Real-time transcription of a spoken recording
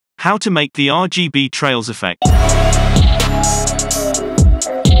How to make the RGB trails effect.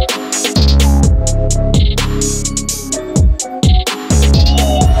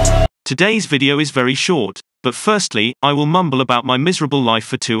 Today's video is very short, but firstly, I will mumble about my miserable life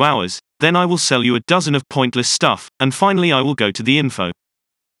for 2 hours, then I will sell you a dozen of pointless stuff, and finally I will go to the info.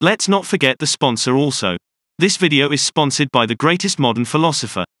 Let's not forget the sponsor also. This video is sponsored by the greatest modern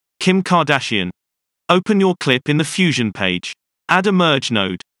philosopher, Kim Kardashian. Open your clip in the Fusion page. Add a merge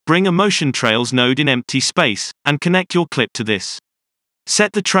node. Bring a motion trails node in empty space, and connect your clip to this.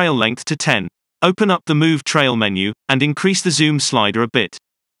 Set the trail length to 10. Open up the Move Trail menu, and increase the zoom slider a bit.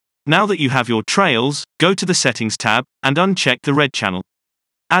 Now that you have your trails, go to the Settings tab, and uncheck the red channel.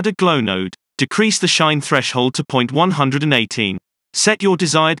 Add a glow node. Decrease the shine threshold to 0.118. Set your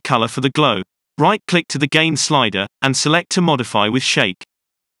desired color for the glow. Right-click to the Gain slider, and select to modify with Shake.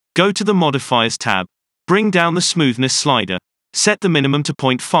 Go to the Modifiers tab. Bring down the Smoothness slider. Set the minimum to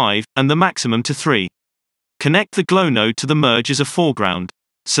 0.5, and the maximum to 3. Connect the glow node to the merge as a foreground.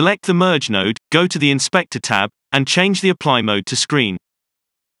 Select the merge node, go to the Inspector tab, and change the apply mode to screen.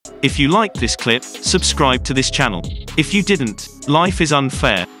 If you liked this clip, subscribe to this channel. If you didn't, life is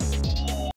unfair.